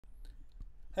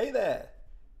Hey there!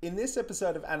 In this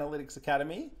episode of Analytics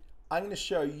Academy, I'm going to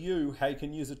show you how you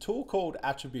can use a tool called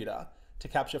Attributor to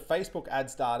capture Facebook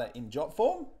ads data in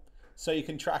Jotform so you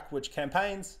can track which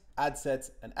campaigns, ad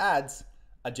sets, and ads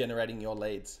are generating your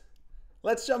leads.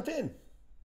 Let's jump in!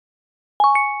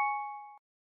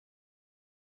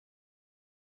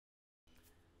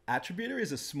 Attributor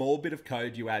is a small bit of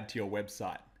code you add to your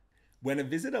website. When a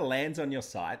visitor lands on your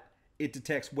site, it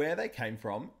detects where they came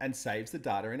from and saves the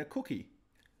data in a cookie.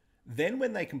 Then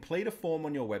when they complete a form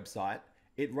on your website,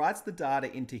 it writes the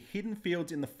data into hidden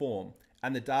fields in the form,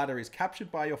 and the data is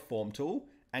captured by your form tool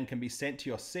and can be sent to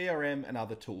your CRM and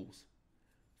other tools.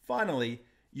 Finally,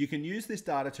 you can use this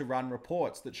data to run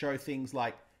reports that show things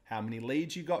like how many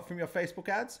leads you got from your Facebook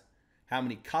ads, how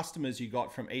many customers you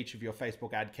got from each of your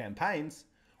Facebook ad campaigns,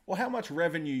 or how much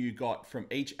revenue you got from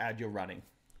each ad you're running.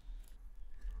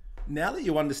 Now that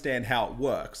you understand how it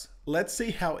works, let's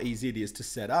see how easy it is to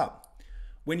set up.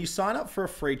 When you sign up for a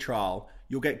free trial,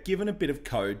 you'll get given a bit of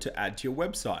code to add to your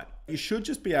website. You should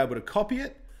just be able to copy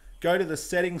it, go to the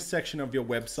settings section of your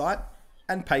website,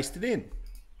 and paste it in.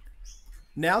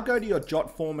 Now go to your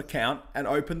Jotform account and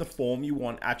open the form you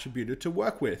want Attributor to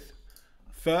work with.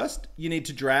 First, you need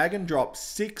to drag and drop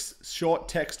 6 short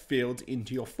text fields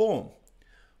into your form.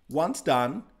 Once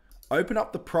done, open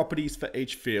up the properties for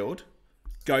each field,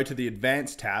 go to the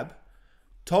Advanced tab,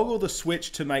 toggle the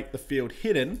switch to make the field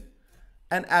hidden,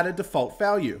 and add a default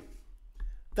value.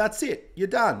 That's it, you're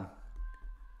done.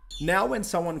 Now when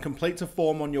someone completes a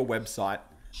form on your website,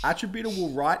 Attributor will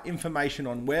write information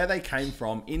on where they came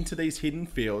from into these hidden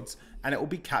fields, and it will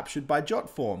be captured by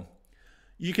Jotform.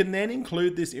 You can then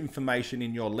include this information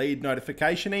in your lead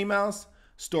notification emails,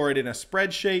 store it in a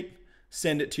spreadsheet,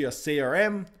 send it to your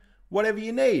CRM, whatever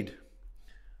you need.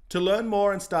 To learn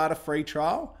more and start a free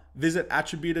trial, visit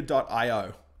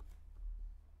attributor.io.